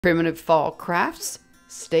Primitive Fall Crafts,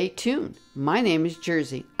 stay tuned. My name is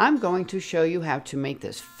Jersey. I'm going to show you how to make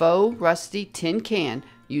this faux rusty tin can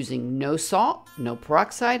using no salt, no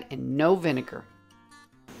peroxide, and no vinegar.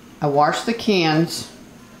 I washed the cans,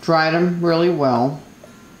 dried them really well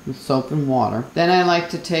with soap and water. Then I like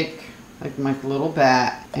to take like my little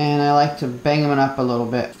bat and I like to bang them up a little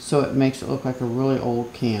bit so it makes it look like a really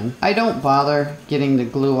old can. I don't bother getting the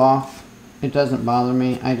glue off. It doesn't bother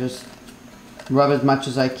me. I just rub as much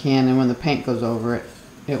as I can, and when the paint goes over it,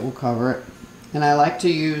 it will cover it. And I like to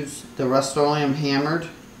use the Rust-Oleum hammered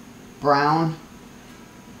brown.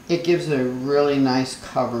 It gives it a really nice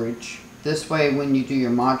coverage. This way when you do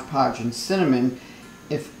your Mod Podge and cinnamon,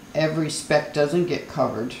 if every speck doesn't get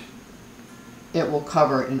covered, it will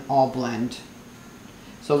cover it and all blend.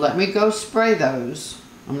 So let me go spray those.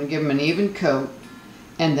 I'm going to give them an even coat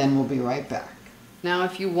and then we'll be right back. Now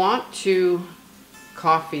if you want to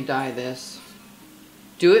coffee dye this,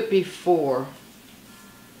 do it before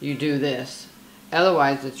you do this.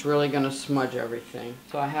 Otherwise it's really going to smudge everything.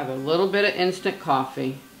 So I have a little bit of instant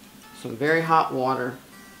coffee, some very hot water.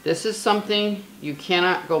 This is something you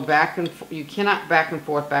cannot go back and back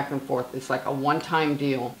and forth. It's like a one-time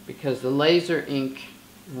deal because the laser ink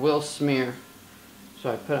will smear.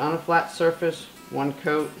 So I put it on a flat surface, one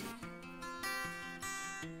coat.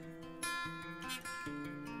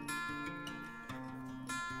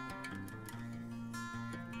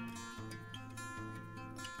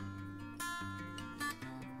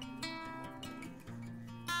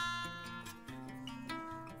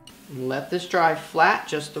 Let this dry flat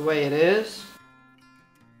just the way it is.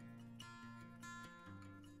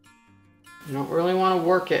 You don't really want to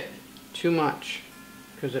work it too much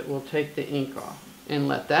because it will take the ink off. And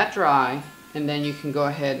let that dry, and then you can go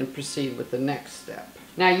ahead and proceed with the next step.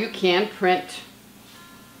 Now you can print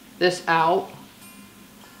this out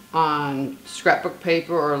on scrapbook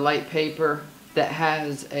paper or light paper that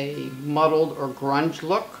has a muddled or grunge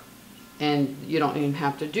look, and you don't even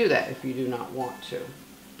have to do that if you do not want to.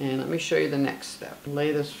 And let me show you the next step.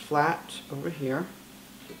 Lay this flat over here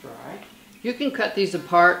to dry. You can cut these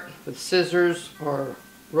apart with scissors or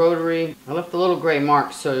rotary. I left a little gray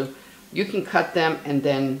mark so you can cut them and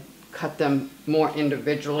then cut them more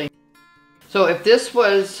individually. So if this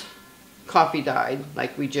was coffee dyed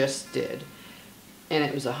like we just did and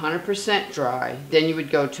it was 100% dry, then you would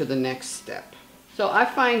go to the next step. So I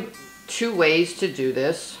find two ways to do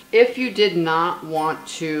this. If you did not want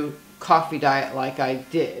to coffee dye it like I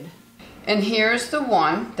did. And here's the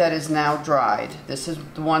one that is now dried. This is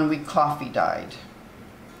the one we coffee dyed.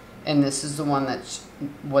 And this is the one that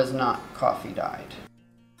was not coffee dyed.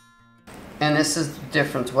 And this is the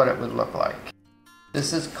difference what it would look like.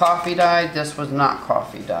 This is coffee dyed, this was not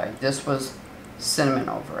coffee dyed. This was cinnamon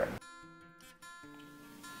over it.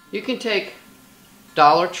 You can take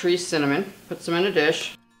Dollar Tree cinnamon, put some in a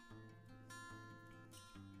dish,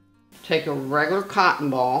 take a regular cotton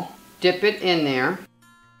ball, dip it in there,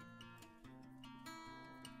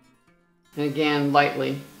 and again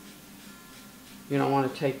lightly. You don't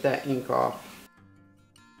want to take that ink off.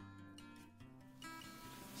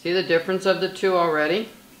 See the difference of the two already?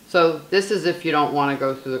 So this is if you don't want to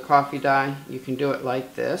go through the coffee dye. You can do it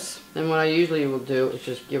like this. And what I usually will do is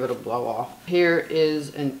just give it a blow off. Here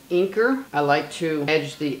is an incur. I like to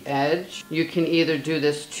edge the edge. You can either do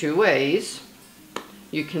this two ways.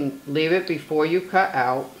 You can leave it before you cut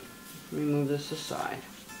out. Let me move this aside.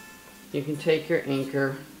 You can take your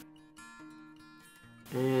incur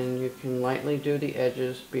and you can lightly do the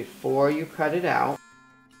edges before you cut it out.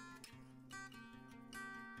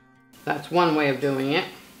 That's one way of doing it.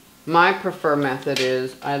 My preferred method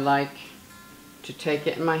is I like to take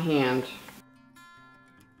it in my hand,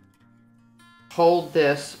 hold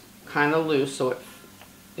this kind of loose so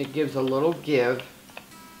it gives a little give,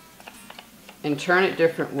 and turn it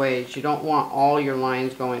different ways. You don't want all your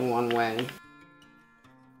lines going one way.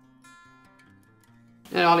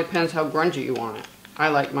 It all depends how grungy you want it. I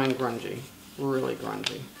like mine grungy, really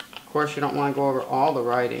grungy. Of course you don't want to go over all the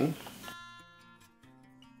writing.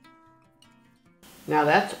 Now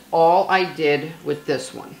that's all I did with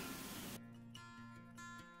this one.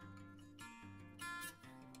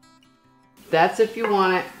 That's if you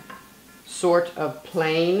want it sort of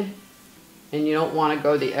plain and you don't want to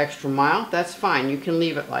go the extra mile, that's fine. You can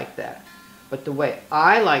leave it like that. But the way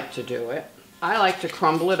I like to do it, I like to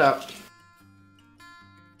crumble it up,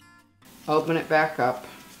 open it back up,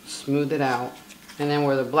 smooth it out, and then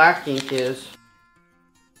where the black ink is,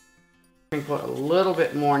 sprinkle it a little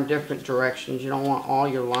bit more in different directions. You don't want all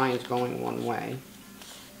your lines going one way.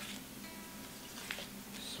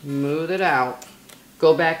 Smooth it out.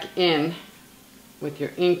 Go back in with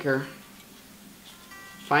your incur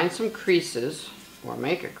find some creases, or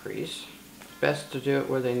make a crease. It's best to do it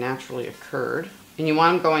where they naturally occurred. And you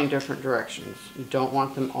want them going different directions. You don't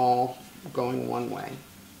want them all going one way.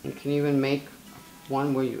 You can even make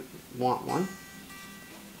one where you want one.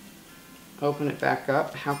 Open it back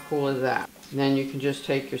up. How cool is that? And then you can just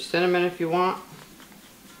take your cinnamon if you want,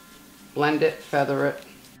 blend it, feather it.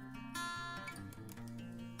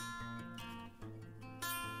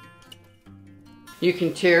 You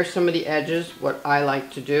can tear some of the edges. What I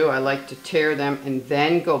like to do, I like to tear them and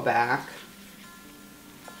then go back.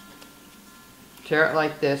 Tear it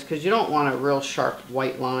like this because you don't want a real sharp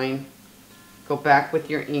white line. Go back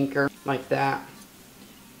with your incur like that.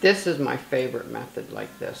 This is my favorite method,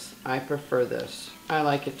 like this. I prefer this. I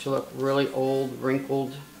like it to look really old,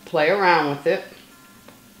 wrinkled. Play around with it.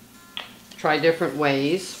 Try different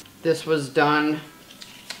ways. This was done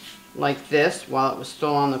like this while it was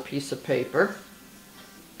still on the piece of paper.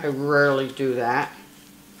 I rarely do that.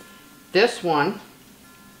 This one,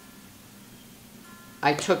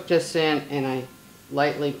 I took this in and I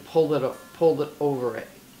lightly pulled it over it,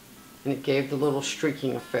 and it gave the little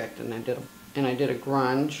streaking effect. And I did a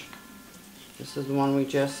grunge. This is the one we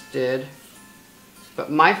just did. But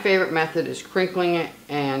my favorite method is crinkling it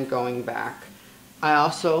and going back. I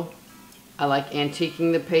like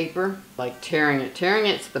antiquing the paper, like tearing it. Tearing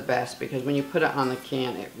it's the best because when you put it on the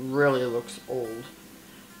can, it really looks old.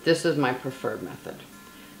 This is my preferred method.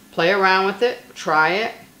 Play around with it, try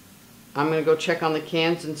it. I'm going to go check on the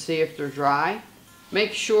cans and see if they're dry.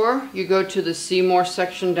 Make sure you go to the See More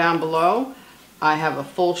section down below. I have a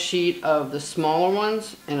full sheet of the smaller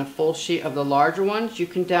ones and a full sheet of the larger ones. You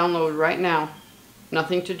can download right now.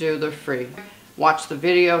 Nothing to do, they're free. Watch the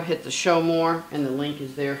video, hit the show more, and the link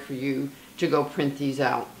is there for you to go print these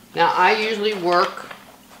out. Now I usually work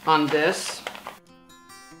on this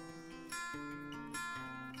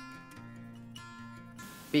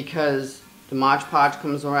because the Mod Podge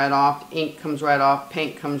comes right off, ink comes right off,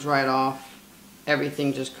 paint comes right off,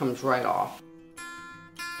 everything just comes right off.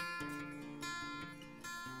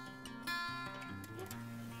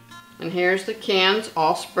 And here's the cans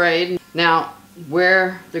all sprayed. Now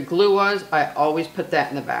where the glue was, I always put that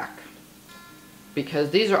in the back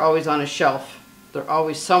because these are always on a shelf. They're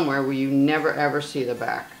always somewhere where you never ever see the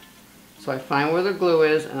back. So I find where the glue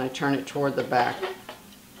is and I turn it toward the back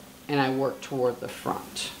and I work toward the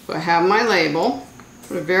front. So I have my label,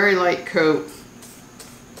 put a very light coat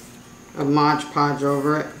of Mod Podge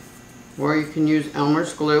over it, or you can use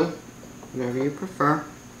Elmer's glue, whatever you prefer.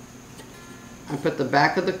 I put the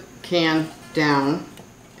back of the can down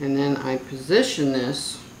and then I position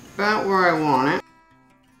this about where I want it.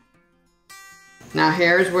 Now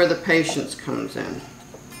here's where the patience comes in.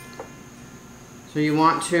 So you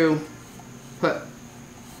want to put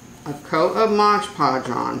a coat of Mod Podge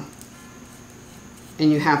on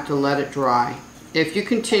and you have to let it dry. If you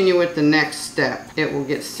continue with the next step, it will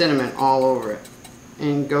get cinnamon all over it.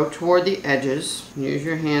 And go toward the edges. Use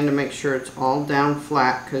your hand to make sure it's all down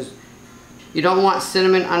flat because you don't want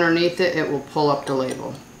cinnamon underneath it. It will pull up the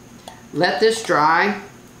label. Let this dry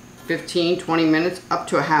 15-20 minutes up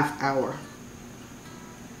to a half hour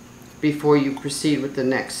before you proceed with the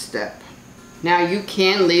next step. Now you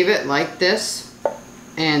can leave it like this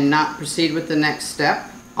and not proceed with the next step.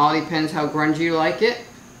 All depends how grungy you like it.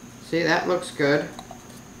 See, that looks good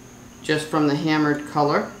just from the hammered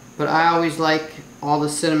color, but I always like all the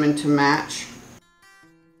cinnamon to match.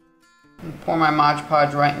 And pour my Mod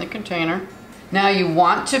Podge right in the container. Now you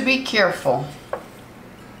want to be careful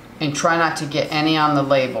and try not to get any on the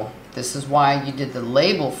label. This is why you did the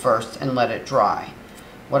label first and let it dry.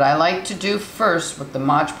 What I like to do first with the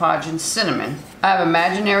Mod Podge and cinnamon, I have an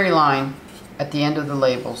imaginary line at the end of the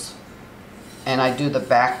labels and I do the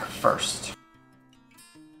back first.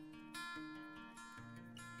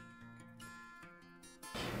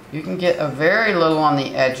 You can get a very little on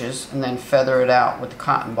the edges and then feather it out with the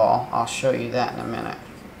cotton ball. I'll show you that in a minute.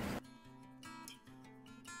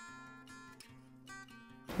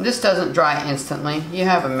 This doesn't dry instantly. You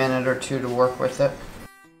have a minute or two to work with it.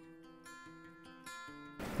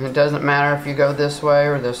 And it doesn't matter if you go this way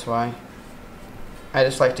or this way. I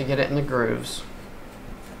just like to get it in the grooves.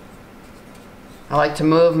 I like to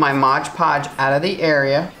move my Mod Podge out of the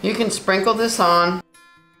area. You can sprinkle this on.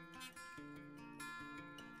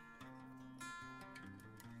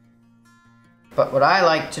 But what I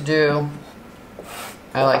like to do,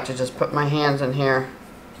 I like to just put my hands in here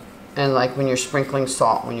and like when you're sprinkling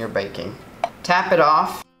salt when you're baking. Tap it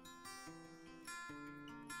off.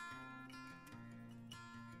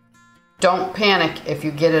 Don't panic if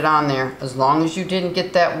you get it on there. As long as you didn't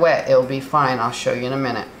get that wet, it'll be fine. I'll show you in a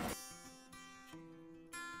minute.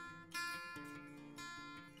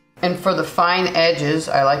 And for the fine edges,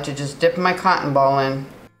 I like to just dip my cotton ball in.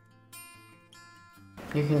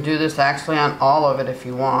 You can do this actually on all of it if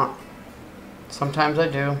you want. Sometimes I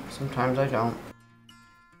do, sometimes I don't.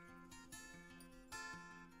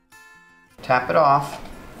 Tap it off.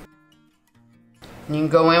 You can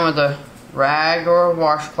go in with a rag or a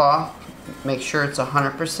washcloth. Make sure it's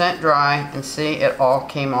 100% dry and see it all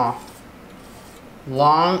came off.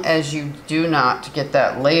 Long as you do not get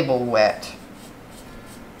that label wet,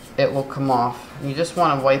 it will come off. You just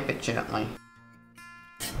want to wipe it gently.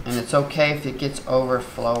 And it's okay if it gets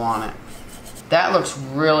overflow on it. That looks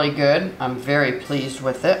really good. I'm very pleased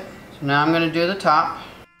with it. So now I'm going to do the top.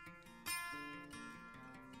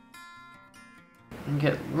 And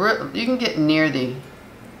you can get near the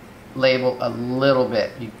label a little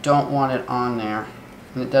bit. You don't want it on there.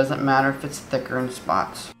 And it doesn't matter if it's thicker in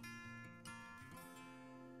spots.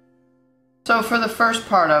 So for the first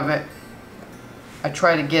part of it, I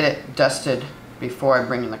try to get it dusted before I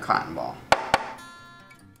bring in the cotton ball.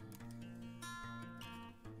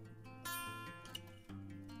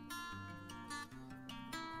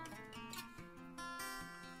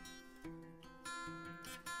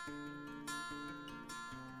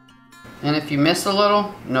 And if you miss a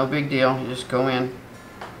little, no big deal, you just go in.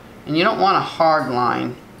 And you don't want a hard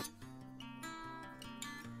line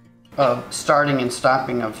of starting and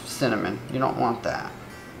stopping of cinnamon. You don't want that.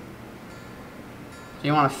 So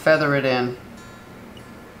you want to feather it in.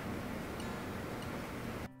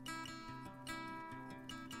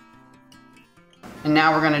 And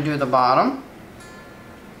now we're going to do the bottom.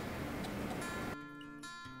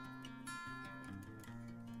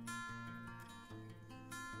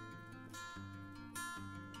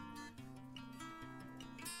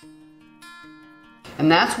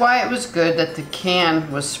 And that's why it was good that the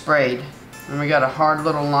can was sprayed. And we got a hard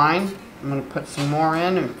little line. I'm going to put some more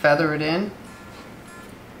in and feather it in. You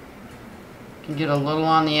can get a little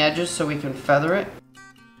on the edges so we can feather it.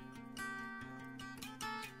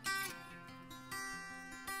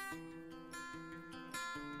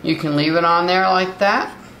 You can leave it on there like that,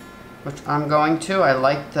 which I'm going to. I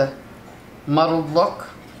like the muddled look.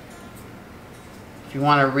 If you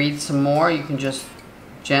want to read some more, you can just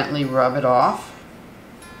gently rub it off.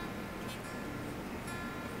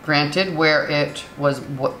 Granted, where it was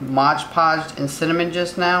Mod Podged in cinnamon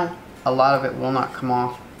just now, a lot of it will not come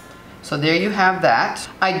off. So there you have that.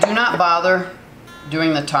 I do not bother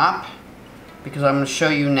doing the top because I'm going to show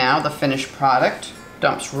you now the finished product.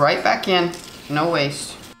 Dumps right back in, no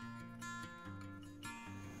waste.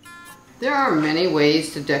 There are many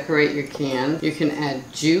ways to decorate your can. You can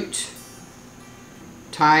add jute,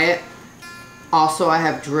 tie it. Also, I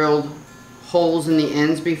have drilled holes in the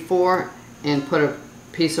ends before and put a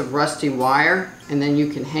piece of rusty wire, and then you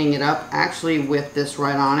can hang it up actually with this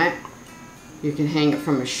right on it. You can hang it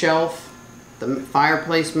from a shelf, the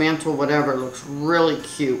fireplace mantle, whatever. It looks really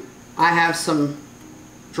cute. I have some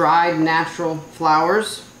dried natural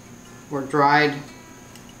flowers or dried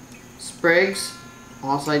sprigs.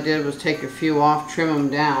 All I did was take a few off, trim them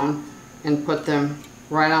down, and put them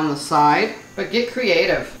right on the side. But get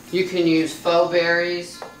creative. You can use faux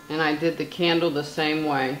berries, and I did the candle the same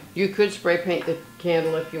way. You could spray paint the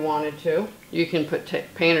candle if you wanted to. You can put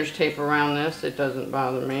painter's tape around this. It doesn't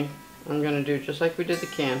bother me. I'm going to do just like we did the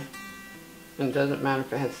can. And it doesn't matter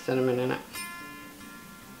if it has cinnamon in it.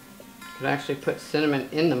 You could actually put cinnamon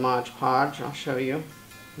in the Mod Podge. I'll show you.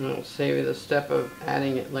 And it'll save you the step of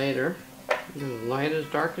adding it later. You can light as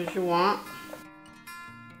dark as you want.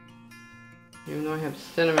 Even though I have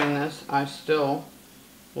cinnamon in this, I still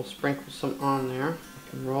will sprinkle some on there.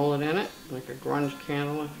 You can roll it in it like a grunge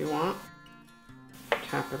candle if you want.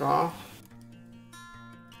 Tap it off.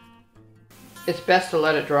 It's best to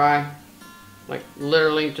let it dry. Like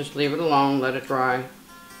literally just leave it alone, let it dry.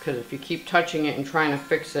 Because if you keep touching it and trying to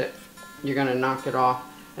fix it, you're going to knock it off.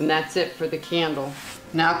 And that's it for the candle.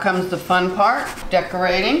 Now comes the fun part,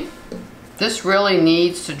 decorating. This really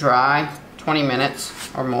needs to dry 20 minutes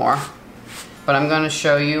or more. But I'm going to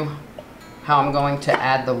show you how I'm going to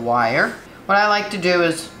add the wire. What I like to do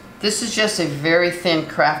is, this is just a very thin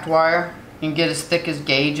craft wire. You can get as thick as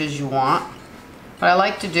gauge as you want. What I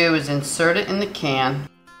like to do is insert it in the can.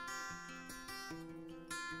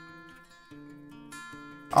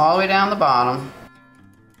 All the way down the bottom.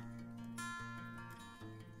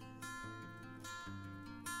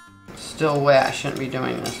 Still wet, I shouldn't be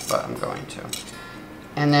doing this, but I'm going to.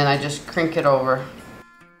 And then I just crink it over.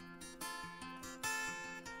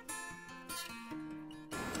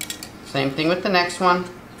 Same thing with the next one.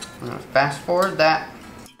 I'm going to fast forward that.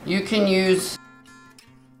 You can use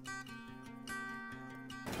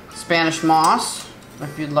Spanish moss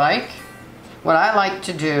if you'd like. What I like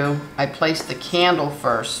to do, I place the candle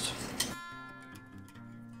first,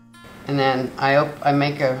 and then I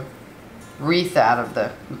make a wreath out of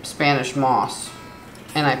the Spanish moss,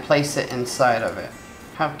 and I place it inside of it.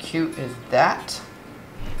 How cute is that?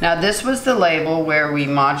 Now this was the label where we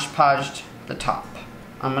Mod Podged the top.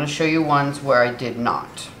 I'm going to show you ones where I did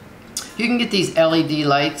not. You can get these LED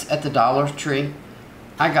lights at the Dollar Tree.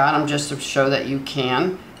 I got them just to show that you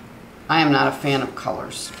can. I am not a fan of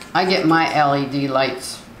colors. I get my LED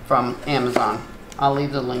lights from Amazon. I'll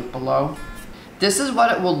leave the link below. This is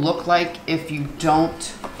what it will look like if you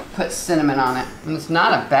don't put cinnamon on it. And it's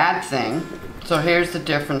not a bad thing. So here's the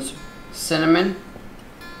difference. Cinnamon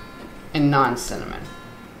and non-cinnamon.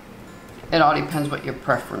 It all depends what your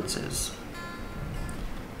preference is.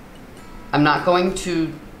 I'm not going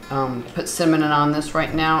to put cinnamon on this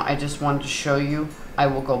right now. I just wanted to show you. I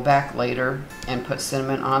will go back later and put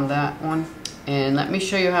cinnamon on that one. And let me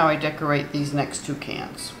show you how I decorate these next two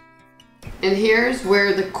cans. And here's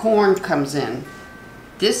where the corn comes in.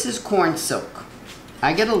 This is corn silk.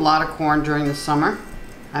 I get a lot of corn during the summer.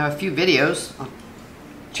 I have a few videos.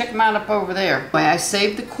 Check them out up over there. I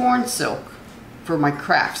save the corn silk for my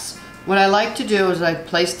crafts. What I like to do is I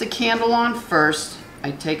place the candle on first.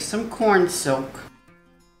 I take some corn silk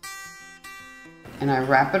and I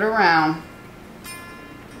wrap it around.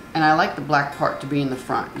 And I like the black part to be in the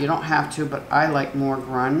front. You don't have to, but I like more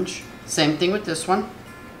grunge. Same thing with this one.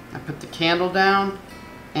 I put the candle down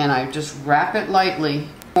and I just wrap it lightly.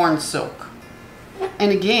 Corn silk.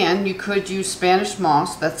 And again, you could use Spanish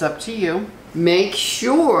moss. That's up to you. Make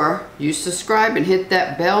sure you subscribe and hit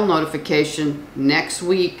that bell notification. Next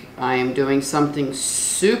week, I am doing something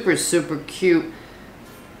super, super cute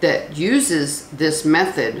that uses this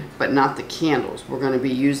method, but not the candles. We're going to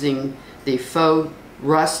be using the faux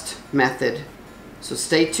rust method. So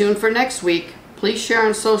stay tuned for next week. Please share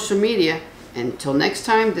on social media. Until next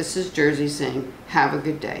time, this is Jersey saying, have a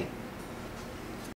good day.